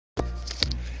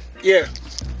Yeah.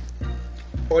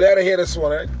 Oh, you gotta hear this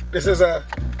one, right? This is a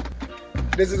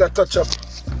touch up.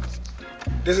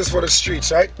 This is for the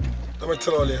streets, right? Let me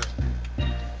tell you.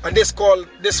 And this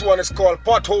one is called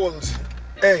potholes.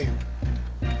 Hey.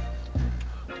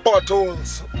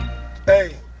 Potholes.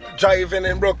 Hey. Driving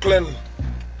in Brooklyn.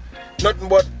 Nothing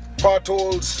but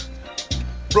potholes.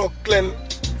 Brooklyn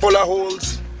full of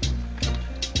holes.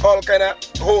 All kind of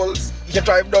holes. You can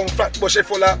drive down Flatbush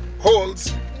full of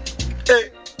holes.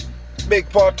 Hey. Big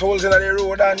potholes in the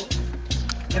road, and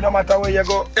it no matter where you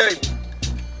go, hey,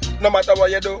 no matter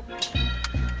what you do,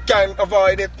 can't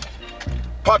avoid it.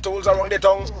 Potholes around the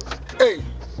town. Hey.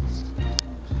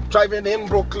 Driving in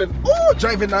Brooklyn. Oh,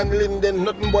 driving on Linden,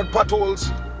 nothing but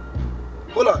potholes.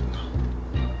 Hold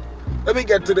on. Let me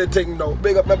get to the thing now.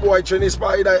 Big up my boy Trini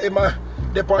Spider.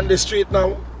 They're on the street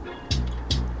now.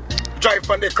 Drive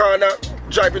from the corner,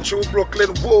 driving through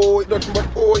Brooklyn. Whoa, nothing but,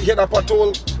 oh, you hear that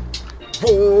pothole.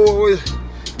 Boy,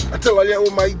 I tell you, oh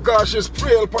my gosh, it's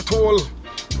frail pothole.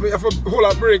 We have to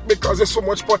hold a break because there's so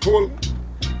much pothole.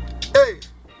 Hey,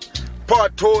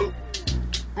 pothole.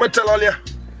 I tell you,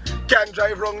 can't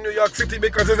drive around New York City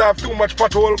because they have too much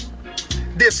pothole.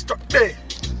 This, hey,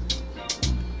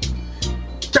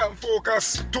 can't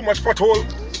focus, too much pothole.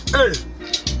 Hey,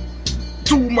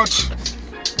 too much.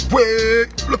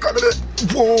 Wait, look at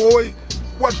it. Boy,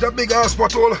 watch that big ass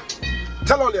pothole.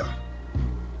 Tell you.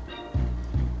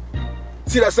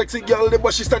 See that sexy girl there,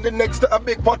 but she's standing next to a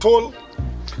big pothole.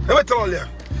 Let me tell you.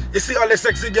 You see all the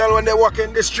sexy girl when they walk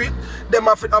in the street, them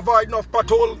have to avoid enough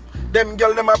pothole. Them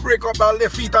girl them have break up all their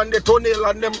feet and their toenail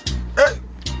and them. Hey.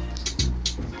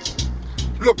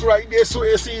 Look right there so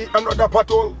you see another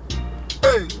pothole.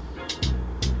 Hey.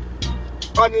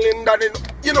 On Linden,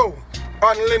 you know.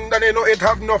 On Linden, you know, it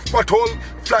have enough pothole.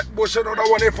 Flatbush, another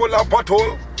one is full of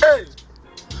pothole. Hey.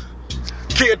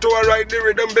 Cato ride the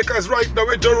rhythm because right now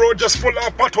the road just full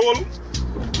of pothole.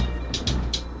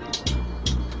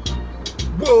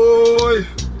 Boy.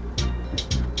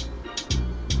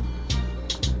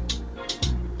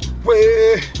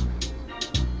 Way.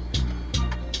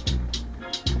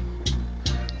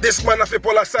 This man have to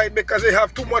pull aside because they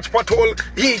have too much pothole.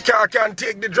 He can't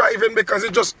take the driving because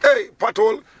it just, hey,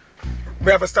 pothole.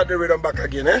 We have to start the rhythm back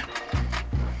again, eh?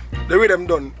 The rhythm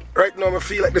done. Right now I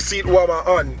feel like the seat warmer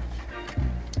on.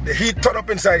 The heat turn up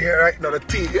inside here right now, the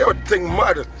tea, everything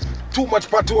mad. Too much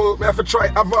pothole, we have to try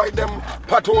avoid them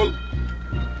pothole.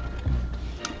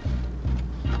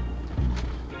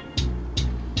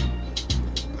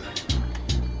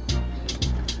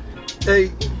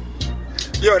 Hey,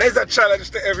 yo, there's a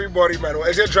challenge to everybody, man.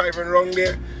 As you're driving around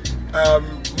there,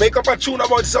 make up a tune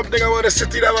about something about the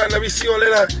city, man. Let me see all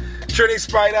in a Trini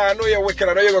Spider. I know you're wicked,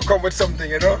 I know you're gonna come with something,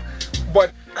 you know.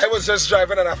 But I was just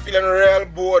driving and I'm feeling real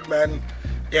bored, man.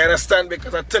 You understand?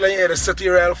 Because I'm telling you, the city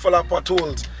real full of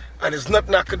potholes. And there's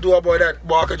nothing I could do about that.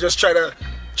 But I could just try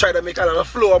to make a little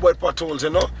flow about potholes,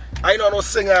 you know? I know no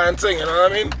singer and thing, you know what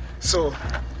I mean? So,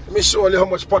 let me show you how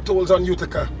much potholes on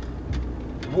Utica.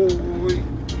 Boy.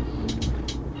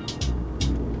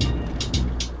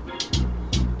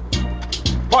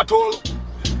 Pothole.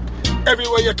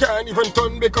 Everywhere you can't even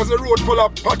turn because the road full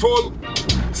of pothole.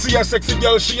 See a sexy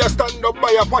girl, she a stand up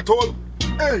by a pothole.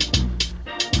 Hey.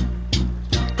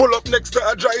 Pull up next to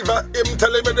a driver, him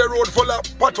telling me the road full of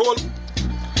pothole.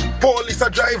 Police a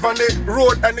drive on the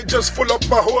road and it just full up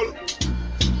a hole.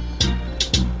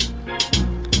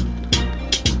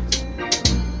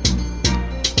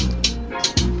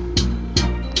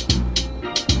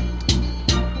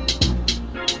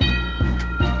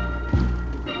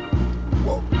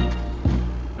 Whoa.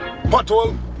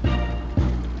 Pothole.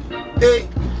 Hey.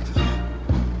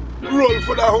 Roll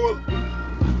for the hole.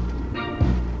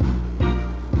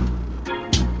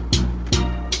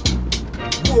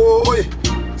 Boy,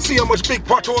 see how much big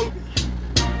pothole.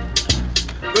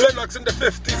 Lennox in the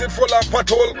 50s, it full of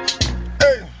pothole.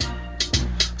 Hey,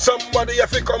 somebody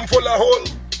have to come full of hole.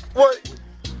 Why?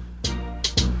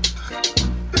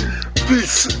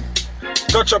 Peace.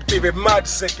 Touch up TV, mad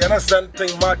sick, you understand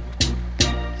thing mad.